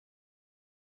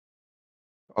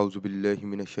أعوذ بالله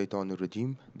من الشيطان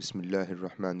الرجيم بسم الله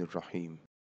الرحمن الرحيم.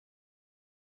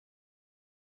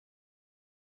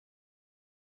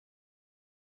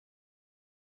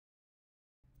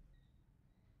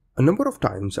 A number of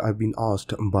times I've been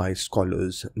asked by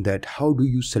scholars that how do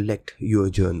you select your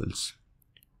journals?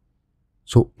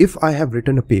 So if I have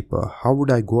written a paper, how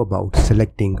would I go about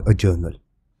selecting a journal?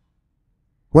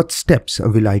 What steps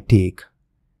will I take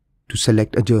to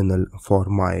select a journal for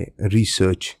my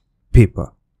research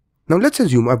paper? Now let's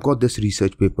assume I've got this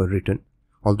research paper written,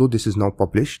 although this is now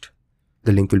published.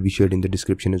 The link will be shared in the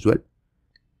description as well.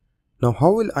 Now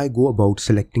how will I go about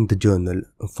selecting the journal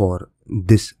for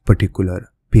this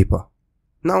particular paper?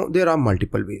 Now there are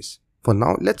multiple ways. For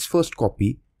now, let's first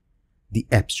copy the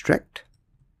abstract,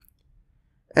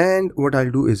 and what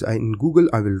I'll do is in Google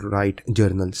I will write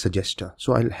journal suggester.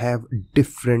 So I'll have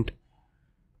different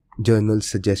journal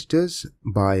suggesters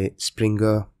by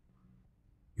Springer.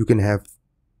 You can have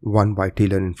one by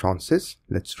Taylor and Francis.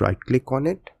 Let's right click on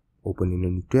it, open in a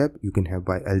new tab. You can have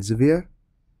by Elsevier.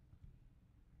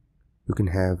 You can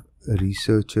have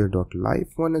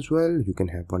researcher.life one as well. You can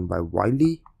have one by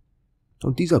Wiley.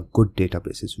 Now these are good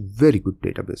databases, very good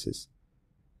databases.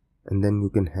 And then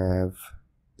you can have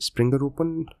Springer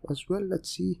open as well. Let's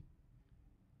see.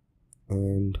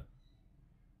 And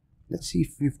let's see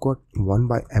if we've got one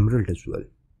by Emerald as well.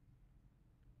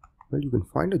 Well, you can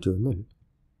find a journal.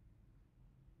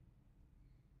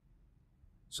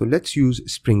 So let's use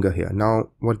Springer here.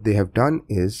 Now what they have done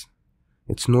is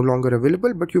it's no longer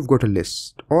available, but you've got a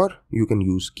list, or you can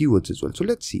use keywords as well. So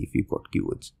let's see if we've got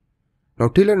keywords. Now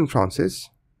Taylor and Francis,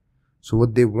 so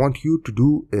what they want you to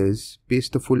do is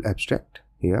paste the full abstract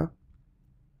here.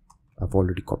 I've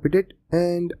already copied it,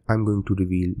 and I'm going to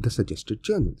reveal the suggested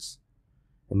journals.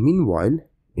 And meanwhile,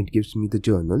 it gives me the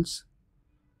journals.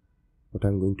 What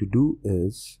I'm going to do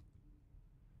is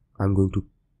I'm going to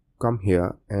come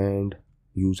here and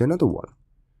use another one.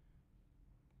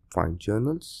 Find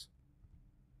journals,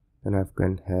 and I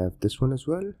can have this one as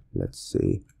well. Let's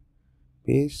say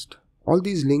paste. All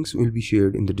these links will be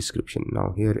shared in the description.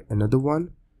 Now here another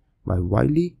one by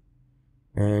Wiley,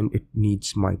 and it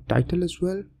needs my title as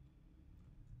well.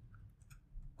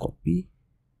 Copy,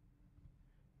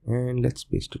 and let's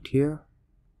paste it here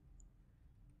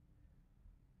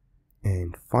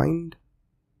and find.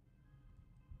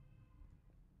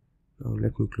 Now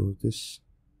let me close this,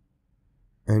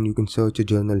 and you can search a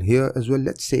journal here as well.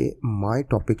 Let's say my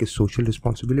topic is social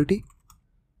responsibility.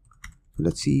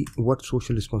 Let's see what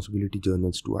social responsibility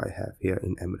journals do I have here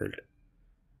in Emerald.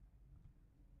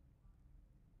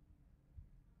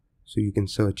 So you can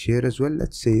search here as well.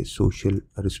 Let's say social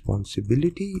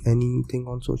responsibility, anything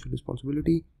on social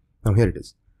responsibility. Now here it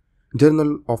is,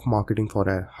 Journal of Marketing for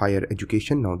a Higher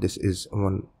Education. Now this is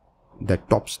one that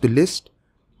tops the list,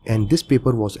 and this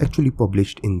paper was actually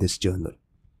published in this journal.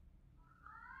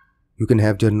 You can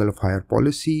have Journal of Higher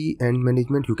Policy and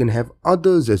Management. You can have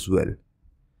others as well.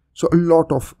 So a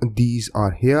lot of these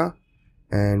are here,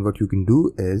 and what you can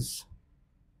do is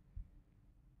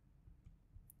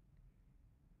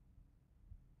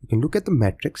you can look at the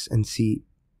matrix and see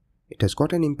it has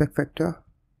got an impact factor,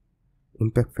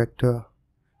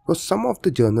 because some of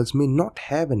the journals may not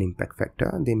have an impact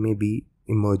factor. They may be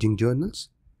emerging journals.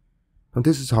 Now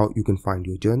this is how you can find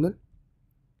your journal.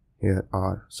 Here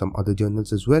are some other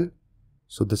journals as well.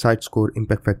 So the site score,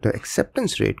 impact factor,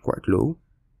 acceptance rate quite low.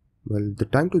 Well, the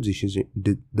time to decision,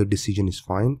 the decision is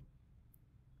fine.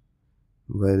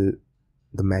 Well,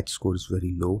 the match score is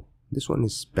very low. This one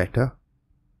is better.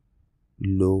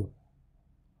 Low.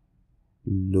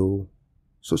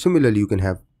 So similarly, you can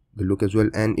have the look as well.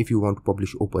 And if you want to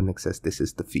publish open access, this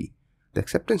is the fee. The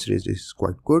acceptance rate is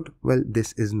quite good. Well,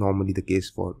 this is normally the case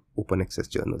for open access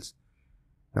journals.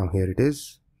 Now here it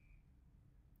is.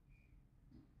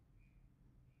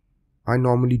 I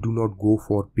normally do not go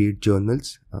for paid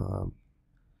journals. I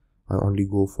only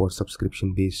go for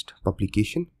subscription based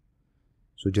publication.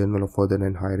 So Journal of Further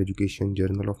and Higher Education,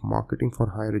 Journal of Marketing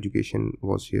for Higher Education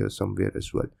was here somewhere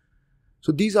as well.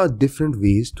 So these are different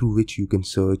ways through which you can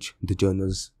search the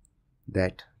journals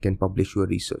that can publish your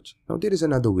research. Now there is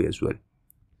another way as well.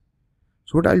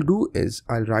 So what I'll do is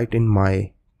I'll write in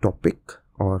my topic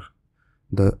or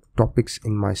the topics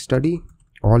in my study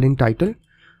all in title.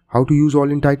 How to use all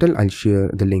in title, I'll share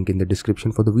the link in the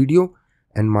description for the video.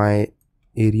 And my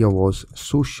area was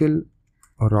social,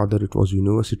 or rather it was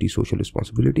university social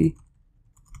responsibility.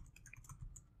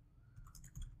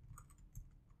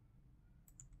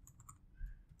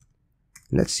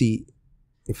 Let's see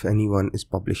if anyone is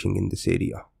publishing in this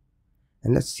area,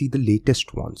 and let's see the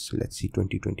latest ones. Let's see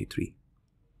 2023.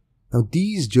 Now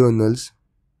these journals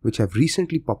which have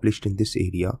recently published in this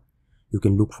area, you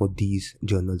can look for these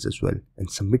journals as well and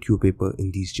submit your paper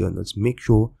in these journals. Make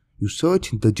sure you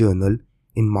search the journal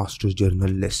in Master's Journal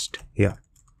list here.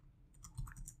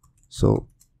 So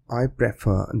I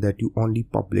prefer that you only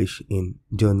publish in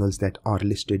journals that are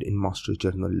listed in Master's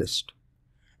Journal list.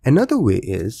 Another way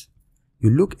is you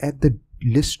look at the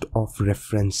list of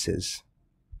references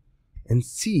and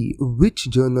see which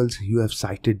journals you have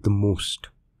cited the most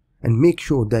and make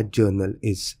sure that journal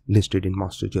is listed in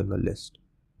Master's Journal list.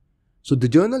 So the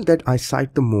journal that I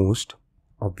cite the most,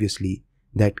 obviously,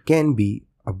 that can be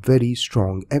a very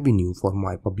strong avenue for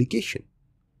my publication.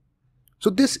 So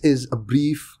this is a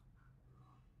brief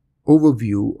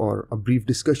overview or a brief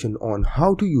discussion on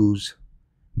how to use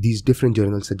these different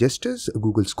journal suggesters,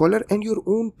 Google Scholar, and your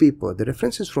own paper, the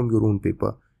references from your own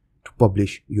paper, to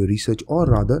publish your research, or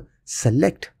rather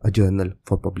select a journal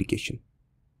for publication.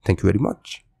 Thank you very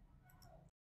much.